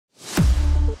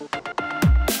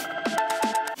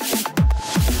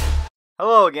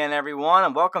Hello again, everyone,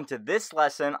 and welcome to this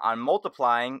lesson on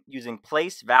multiplying using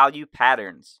place value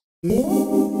patterns.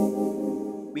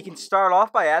 We can start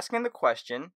off by asking the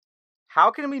question,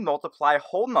 how can we multiply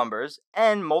whole numbers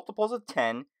and multiples of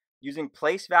 10 using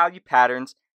place value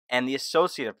patterns and the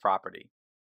associative property?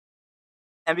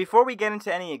 And before we get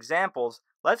into any examples,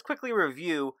 let's quickly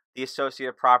review the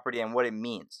associative property and what it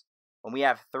means. When we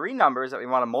have three numbers that we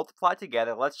want to multiply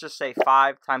together, let's just say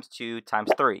 5 times 2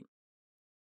 times 3.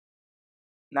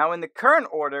 Now in the current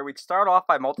order, we'd start off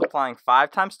by multiplying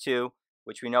 5 times 2,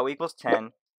 which we know equals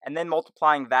 10, and then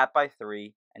multiplying that by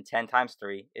 3, and 10 times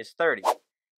 3 is 30.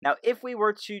 Now if we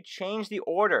were to change the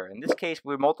order, in this case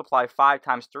we would multiply 5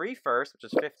 times 3 first, which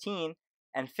is 15,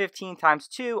 and 15 times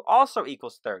 2 also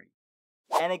equals 30.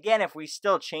 And again, if we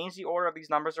still change the order of these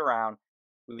numbers around,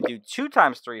 we would do 2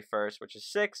 times 3 first, which is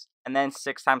 6, and then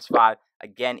 6 times 5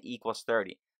 again equals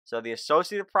 30. So the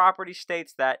associative property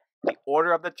states that the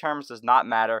order of the terms does not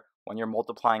matter when you're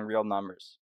multiplying real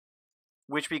numbers,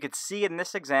 which we could see in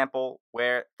this example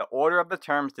where the order of the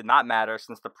terms did not matter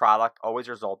since the product always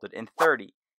resulted in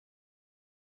 30.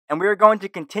 And we are going to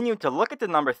continue to look at the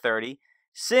number 30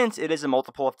 since it is a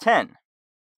multiple of 10.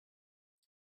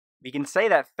 We can say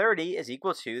that 30 is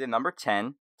equal to the number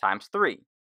 10 times 3.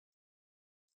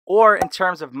 Or in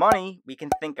terms of money, we can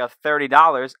think of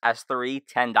 $30 as 3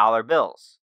 $10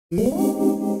 bills.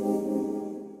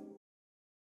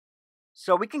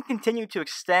 So we can continue to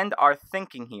extend our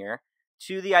thinking here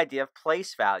to the idea of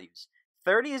place values.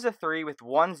 30 is a 3 with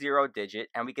one zero digit,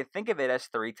 and we can think of it as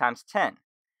 3 times 10.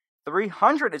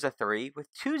 300 is a 3 with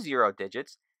two zero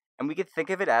digits, and we can think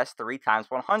of it as 3 times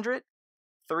 100.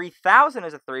 3,000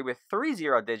 is a 3 with three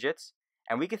zero digits,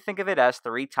 and we can think of it as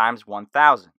 3 times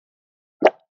 1,000.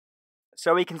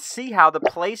 So we can see how the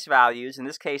place values, in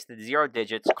this case the zero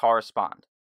digits, correspond.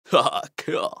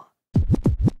 Cool.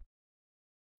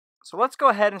 So let's go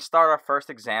ahead and start our first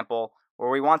example where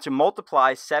we want to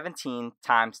multiply 17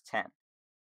 times 10.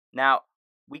 Now,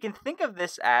 we can think of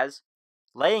this as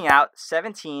laying out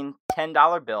 17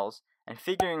 $10 bills and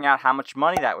figuring out how much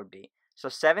money that would be. So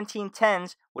 17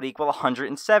 tens would equal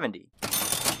 170.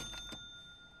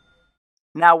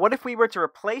 Now, what if we were to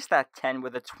replace that 10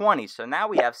 with a 20? So now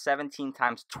we have 17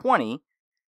 times 20.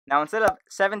 Now, instead of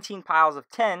 17 piles of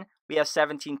 10, we have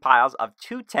 17 piles of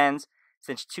 2 tens,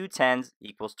 since 2 tens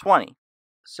equals 20.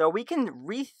 So we can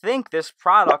rethink this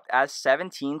product as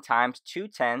 17 times 2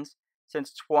 tens,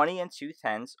 since 20 and 2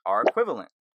 tens are equivalent.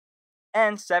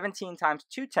 And 17 times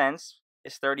 2 tens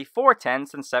is 34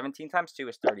 tens, since 17 times 2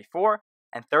 is 34,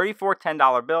 and 34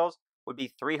 $10 bills would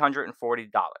be $340.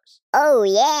 Oh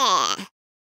yeah!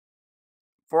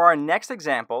 For our next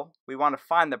example, we want to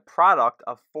find the product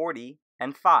of 40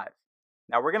 and 5.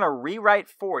 Now we're going to rewrite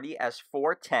 40 as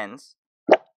 4 tens,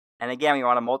 and again we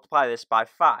want to multiply this by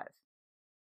 5.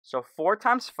 So 4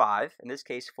 times 5, in this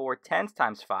case 4 tens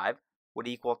times 5, would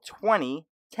equal 20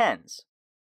 tens.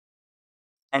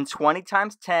 And 20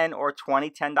 times 10, or 20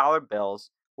 $10 bills,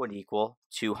 would equal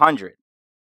 200.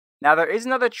 Now there is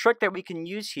another trick that we can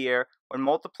use here when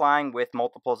multiplying with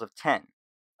multiples of 10.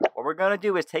 What we're going to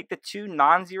do is take the two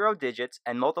non-zero digits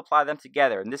and multiply them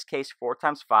together. In this case 4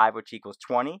 times 5, which equals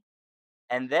 20.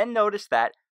 And then notice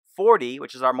that 40,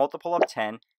 which is our multiple of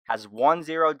 10, has one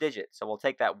zero digit. So we'll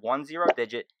take that one zero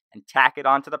digit and tack it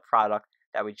onto the product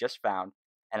that we just found.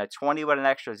 And a 20 with an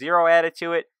extra zero added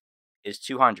to it is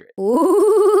 200.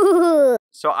 Ooh.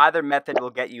 So either method will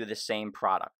get you the same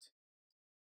product.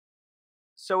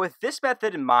 So with this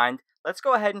method in mind, let's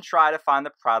go ahead and try to find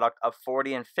the product of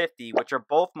 40 and 50, which are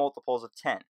both multiples of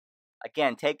 10.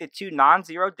 Again, take the two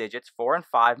non-zero digits, 4 and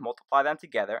 5, multiply them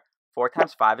together. 4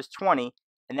 times 5 is 20.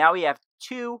 And now we have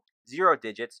two zero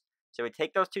digits. So we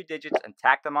take those two digits and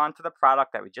tack them onto the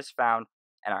product that we just found.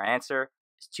 And our answer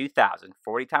is 2,000.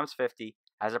 40 times 50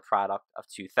 has a product of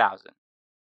 2,000.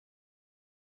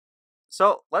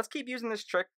 So let's keep using this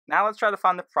trick. Now let's try to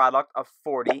find the product of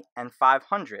 40 and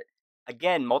 500.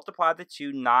 Again, multiply the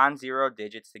two non-zero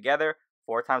digits together.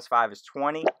 4 times 5 is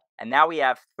 20. And now we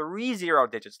have three zero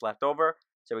digits left over.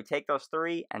 So we take those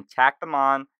three and tack them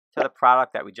on to the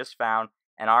product that we just found.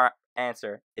 And our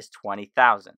answer is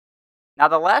 20,000. Now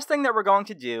the last thing that we're going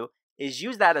to do is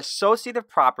use that associative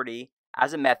property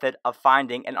as a method of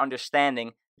finding and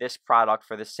understanding this product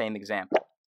for the same example.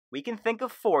 We can think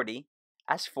of 40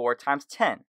 as 4 times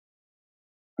 10.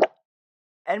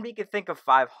 And we can think of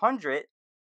 500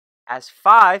 as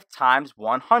 5 times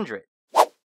 100.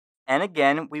 And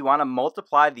again, we want to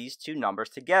multiply these two numbers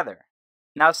together.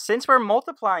 Now, since we're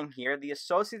multiplying here, the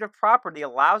associative property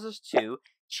allows us to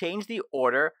change the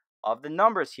order of the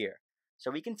numbers here. So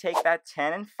we can take that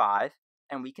 10 and 5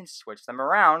 and we can switch them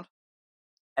around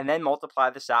and then multiply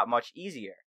this out much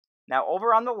easier. Now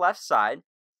over on the left side,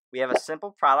 we have a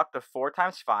simple product of 4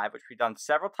 times 5, which we've done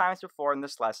several times before in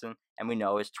this lesson, and we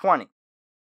know is 20.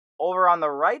 Over on the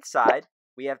right side,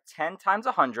 we have 10 times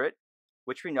 100,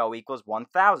 which we know equals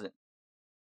 1,000.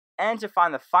 And to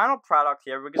find the final product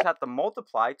here, we just have to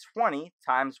multiply 20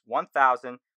 times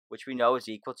 1,000, which we know is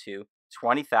equal to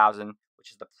 20,000,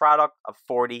 which is the product of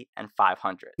 40 and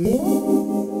 500.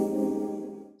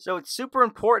 So it's super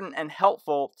important and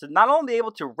helpful to not only be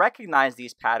able to recognize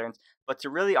these patterns, but to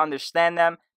really understand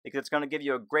them, because it's going to give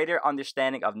you a greater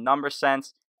understanding of number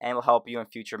sense and will help you in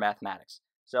future mathematics.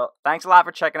 So thanks a lot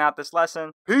for checking out this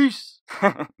lesson. Peace!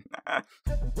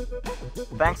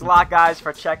 Thanks a lot, guys,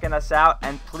 for checking us out,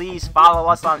 and please follow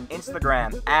us on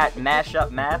Instagram at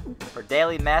MashupMath for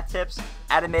daily math tips,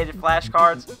 animated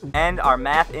flashcards, and our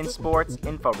Math in Sports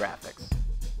infographics.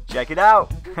 Check it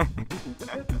out!